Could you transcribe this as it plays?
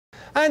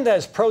And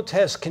as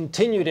protests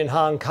continued in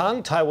Hong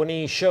Kong,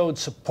 Taiwanese showed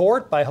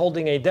support by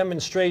holding a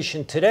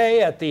demonstration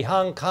today at the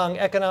Hong Kong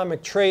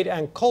Economic, Trade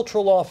and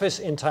Cultural Office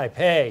in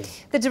Taipei.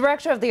 The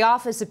director of the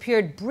office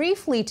appeared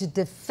briefly to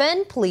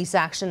defend police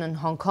action in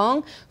Hong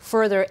Kong,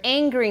 further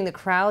angering the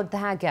crowd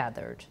that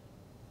gathered.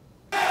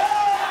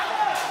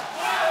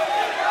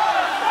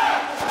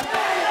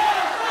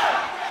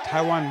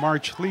 Taiwan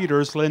March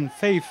leaders Lin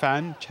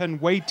Fei-fan, Chen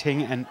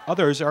Wei-ting, and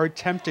others are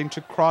attempting to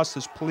cross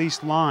this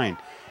police line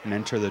and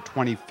enter the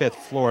 25th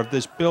floor of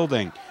this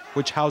building,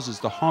 which houses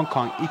the Hong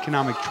Kong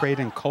Economic, Trade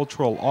and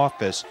Cultural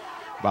Office.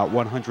 About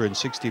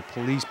 160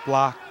 police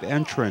blocked the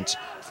entrance,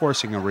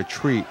 forcing a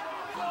retreat.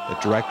 The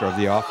director of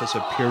the office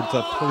appeared with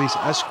a police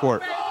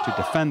escort to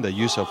defend the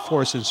use of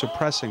force in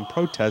suppressing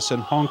protests in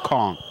Hong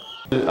Kong.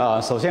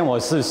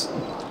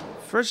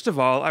 First of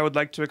all, I would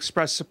like to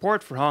express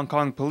support for Hong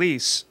Kong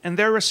police and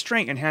their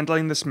restraint in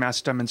handling this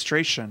mass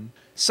demonstration.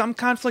 Some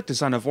conflict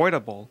is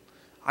unavoidable.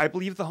 I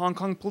believe the Hong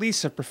Kong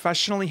police have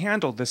professionally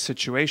handled this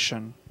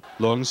situation.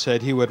 Leung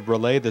said he would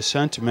relay the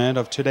sentiment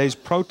of today's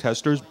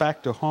protesters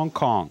back to Hong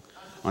Kong.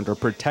 Under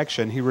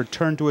protection, he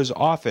returned to his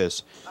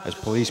office as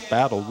police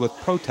battled with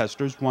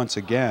protesters once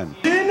again.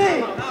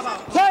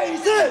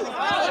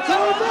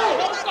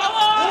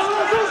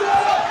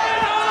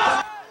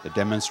 The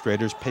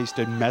demonstrators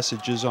pasted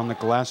messages on the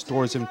glass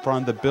doors in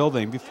front of the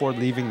building before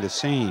leaving the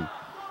scene.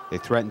 They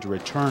threatened to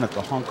return if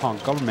the Hong Kong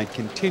government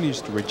continues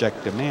to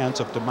reject demands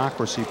of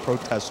democracy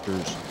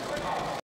protesters.